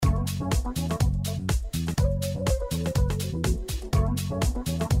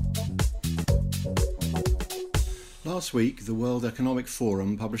Last week, the World Economic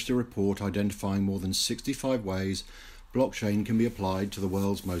Forum published a report identifying more than 65 ways blockchain can be applied to the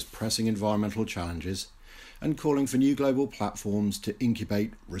world's most pressing environmental challenges and calling for new global platforms to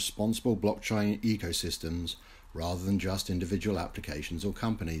incubate responsible blockchain ecosystems rather than just individual applications or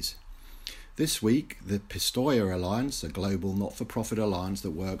companies. This week, the Pistoia Alliance, a global not-for-profit alliance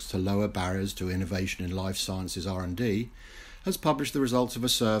that works to lower barriers to innovation in life sciences R&D, has published the results of a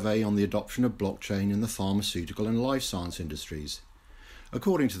survey on the adoption of blockchain in the pharmaceutical and life science industries.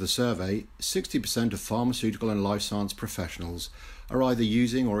 According to the survey, 60% of pharmaceutical and life science professionals are either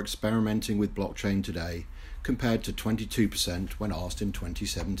using or experimenting with blockchain today, compared to 22% when asked in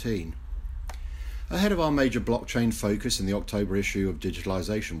 2017. Ahead of our major blockchain focus in the October issue of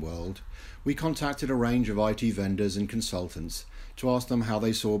Digitalisation World, we contacted a range of IT vendors and consultants to ask them how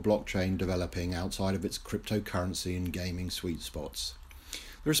they saw blockchain developing outside of its cryptocurrency and gaming sweet spots.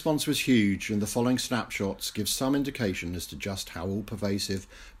 The response was huge, and the following snapshots give some indication as to just how all-pervasive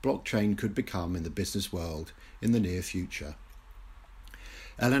blockchain could become in the business world in the near future.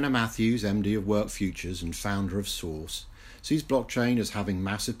 Eleanor Matthews, MD of Work Futures and founder of Source, sees blockchain as having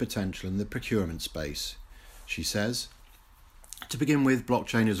massive potential in the procurement space. She says, "To begin with,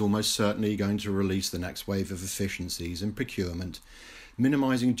 blockchain is almost certainly going to release the next wave of efficiencies in procurement,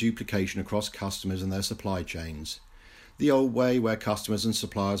 minimising duplication across customers and their supply chains. The old way, where customers and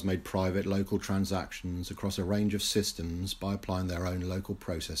suppliers made private local transactions across a range of systems by applying their own local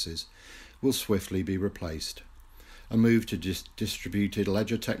processes, will swiftly be replaced. A move to distributed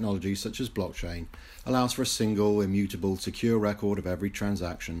ledger technology such as blockchain allows for a single, immutable, secure record of every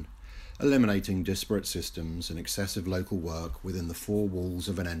transaction, eliminating disparate systems and excessive local work within the four walls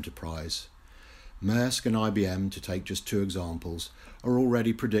of an enterprise. Maersk and IBM, to take just two examples, are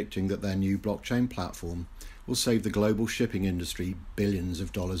already predicting that their new blockchain platform will save the global shipping industry billions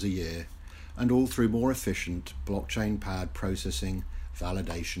of dollars a year, and all through more efficient blockchain-powered processing,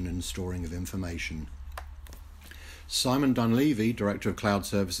 validation and storing of information." Simon Dunleavy, Director of Cloud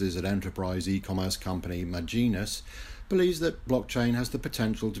Services at enterprise e-commerce company Maginus, believes that blockchain has the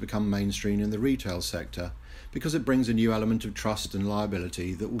potential to become mainstream in the retail sector because it brings a new element of trust and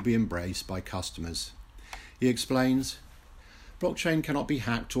liability that will be embraced by customers. He explains, "Blockchain cannot be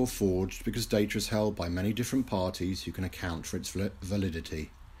hacked or forged because data is held by many different parties who can account for its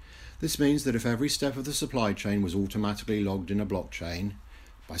validity. This means that if every step of the supply chain was automatically logged in a blockchain,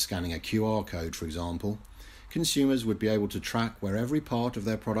 by scanning a QR code for example, consumers would be able to track where every part of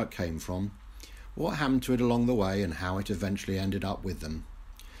their product came from, what happened to it along the way and how it eventually ended up with them.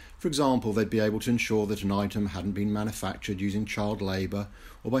 For example, they'd be able to ensure that an item hadn't been manufactured using child labour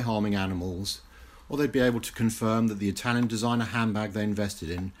or by harming animals, or they'd be able to confirm that the Italian designer handbag they invested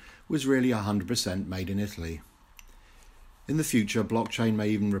in was really 100% made in Italy. In the future, blockchain may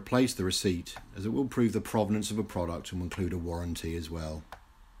even replace the receipt, as it will prove the provenance of a product and will include a warranty as well."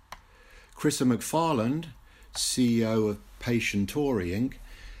 Chrissa McFarland, CEO of Pistoia Inc.,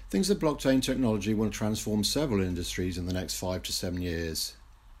 thinks that blockchain technology will transform several industries in the next 5 to 7 years.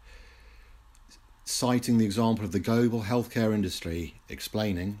 Citing the example of the global healthcare industry,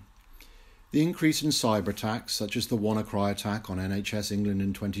 explaining, "The increase in cyber attacks, such as the WannaCry attack on NHS England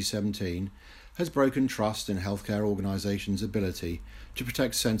in 2017, has broken trust in healthcare organisations' ability to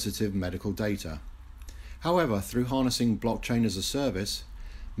protect sensitive medical data. However, through harnessing blockchain as a service,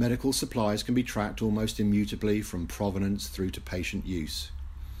 medical supplies can be tracked almost immutably from provenance through to patient use.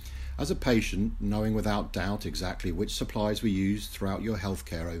 As a patient, knowing without doubt exactly which supplies were used throughout your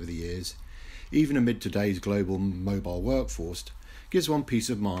healthcare over the years, even amid today's global mobile workforce, gives one peace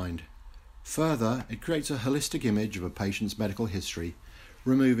of mind. Further, it creates a holistic image of a patient's medical history,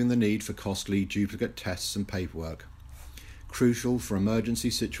 removing the need for costly duplicate tests and paperwork. Crucial for emergency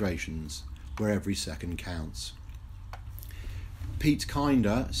situations, where every second counts." Pete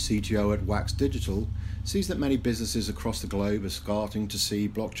Kinder, CTO at Wax Digital, sees that many businesses across the globe are starting to see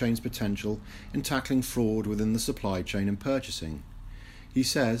blockchain's potential in tackling fraud within the supply chain and purchasing. He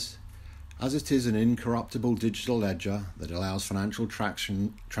says, "As it is an incorruptible digital ledger that allows financial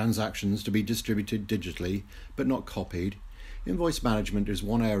transactions to be distributed digitally but not copied, invoice management is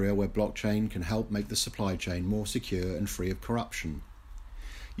one area where blockchain can help make the supply chain more secure and free of corruption.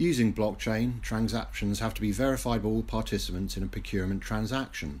 Using blockchain, transactions have to be verified by all participants in a procurement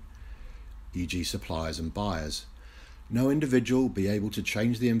transaction, e.g. suppliers and buyers. No individual will be able to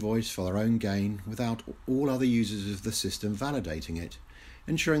change the invoice for their own gain without all other users of the system validating it,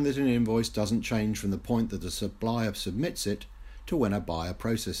 ensuring that an invoice doesn't change from the point that the supplier submits it to when a buyer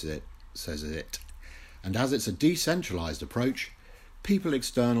processes it, says it. And as it's a decentralized approach, people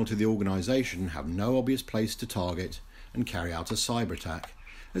external to the organisation have no obvious place to target and carry out a cyber attack,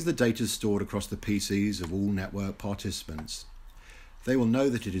 as the data is stored across the PCs of all network participants. They will know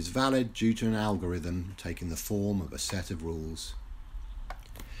that it is valid due to an algorithm taking the form of a set of rules.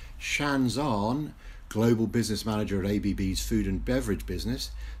 Shan Zhan, global business manager at ABB's food and beverage business,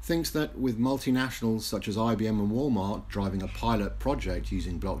 thinks that with multinationals such as IBM and Walmart driving a pilot project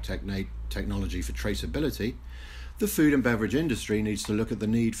using blockchain technology for traceability, the food and beverage industry needs to look at the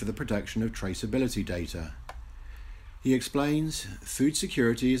need for the protection of traceability data. He explains, food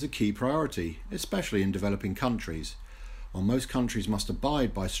security is a key priority, especially in developing countries. While most countries must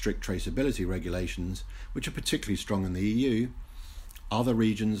abide by strict traceability regulations, which are particularly strong in the EU, other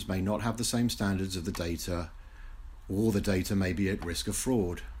regions may not have the same standards of the data, or the data may be at risk of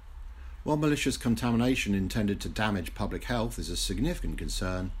fraud. While malicious contamination intended to damage public health is a significant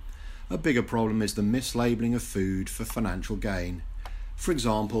concern, a bigger problem is the mislabeling of food for financial gain. For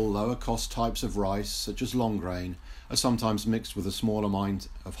example, lower cost types of rice, such as long grain, are sometimes mixed with a small amount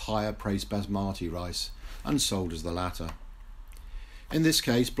of higher priced basmati rice and sold as the latter. In this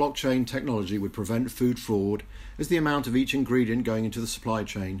case, blockchain technology would prevent food fraud, as the amount of each ingredient going into the supply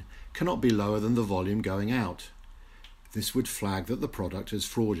chain cannot be lower than the volume going out. This would flag that the product is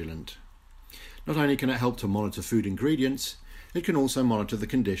fraudulent. Not only can it help to monitor food ingredients, it can also monitor the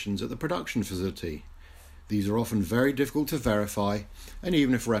conditions at the production facility. These are often very difficult to verify, and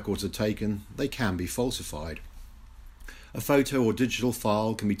even if records are taken, they can be falsified. A photo or digital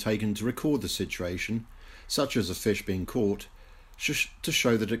file can be taken to record the situation, such as a fish being caught, to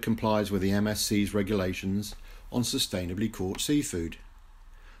show that it complies with the MSC's regulations on sustainably caught seafood.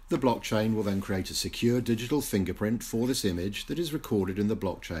 The blockchain will then create a secure digital fingerprint for this image that is recorded in the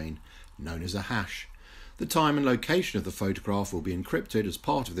blockchain, known as a hash. The time and location of the photograph will be encrypted as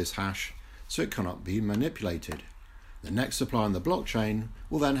part of this hash, so it cannot be manipulated. The next supplier on the blockchain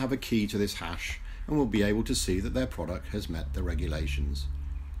will then have a key to this hash and will be able to see that their product has met the regulations.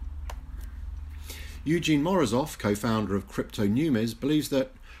 Eugene Morozov, co-founder of CryptoNumis, believes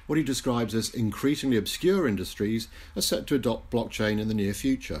that what he describes as increasingly obscure industries are set to adopt blockchain in the near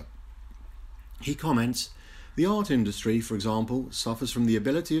future. He comments, "The art industry, for example, suffers from the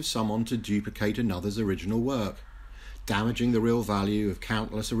ability of someone to duplicate another's original work, damaging the real value of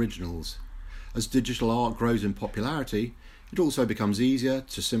countless originals. As digital art grows in popularity, it also becomes easier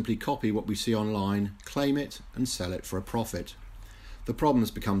to simply copy what we see online, claim it, and sell it for a profit. The problem has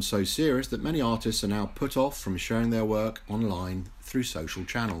become so serious that many artists are now put off from sharing their work online through social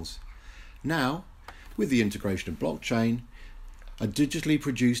channels. Now, with the integration of blockchain, a digitally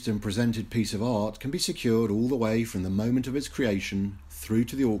produced and presented piece of art can be secured all the way from the moment of its creation through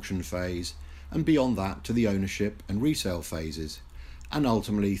to the auction phase, and beyond that to the ownership and resale phases, and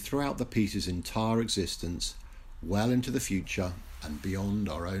ultimately throughout the piece's entire existence, well into the future and beyond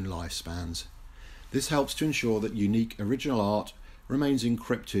our own lifespans. This helps to ensure that unique original art remains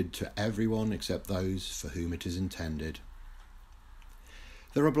encrypted to everyone except those for whom it is intended."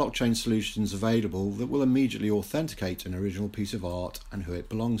 There are blockchain solutions available that will immediately authenticate an original piece of art and who it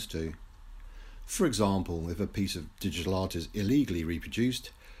belongs to. For example, if a piece of digital art is illegally reproduced,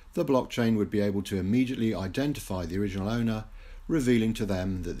 the blockchain would be able to immediately identify the original owner, revealing to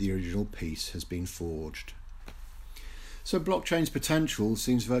them that the original piece has been forged. So blockchain's potential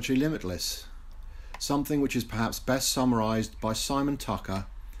seems virtually limitless, something which is perhaps best summarised by Simon Tucker,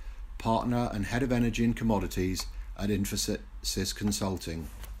 partner and head of energy and commodities at Infosys Consulting.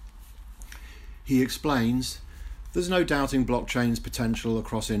 He explains, "There's no doubting blockchain's potential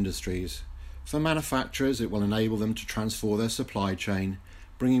across industries. For manufacturers, it will enable them to transform their supply chain,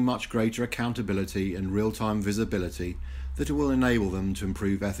 bringing much greater accountability and real-time visibility that it will enable them to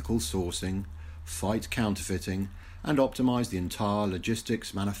improve ethical sourcing, fight counterfeiting, and optimise the entire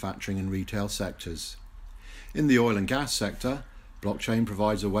logistics, manufacturing and retail sectors. In the oil and gas sector, blockchain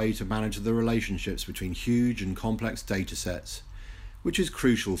provides a way to manage the relationships between huge and complex data sets, which is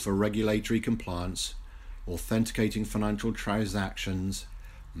crucial for regulatory compliance, authenticating financial transactions,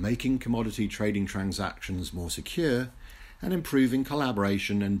 making commodity trading transactions more secure, and improving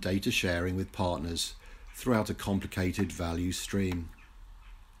collaboration and data sharing with partners throughout a complicated value stream.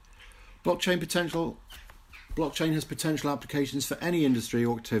 Blockchain has potential applications for any industry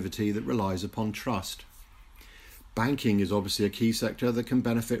or activity that relies upon trust. Banking is obviously a key sector that can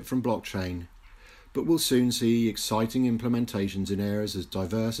benefit from blockchain, but we'll soon see exciting implementations in areas as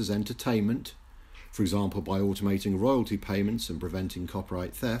diverse as entertainment, for example by automating royalty payments and preventing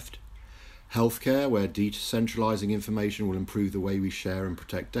copyright theft, healthcare, where decentralizing information will improve the way we share and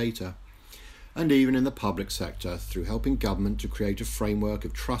protect data, and even in the public sector through helping government to create a framework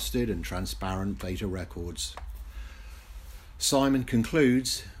of trusted and transparent data records. Simon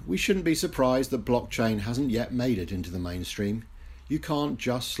concludes, we shouldn't be surprised that blockchain hasn't yet made it into the mainstream. You can't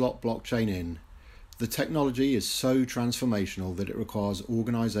just slot blockchain in. The technology is so transformational that it requires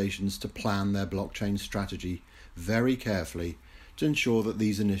organisations to plan their blockchain strategy very carefully to ensure that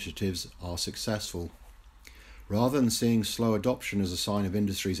these initiatives are successful. Rather than seeing slow adoption as a sign of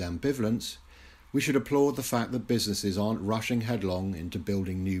industry's ambivalence, we should applaud the fact that businesses aren't rushing headlong into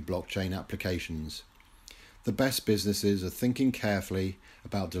building new blockchain applications. The best businesses are thinking carefully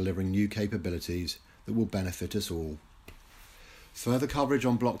about delivering new capabilities that will benefit us all. Further coverage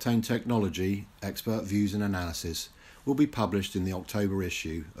on blockchain technology, expert views and analysis will be published in the October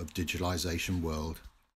issue of Digitalisation World.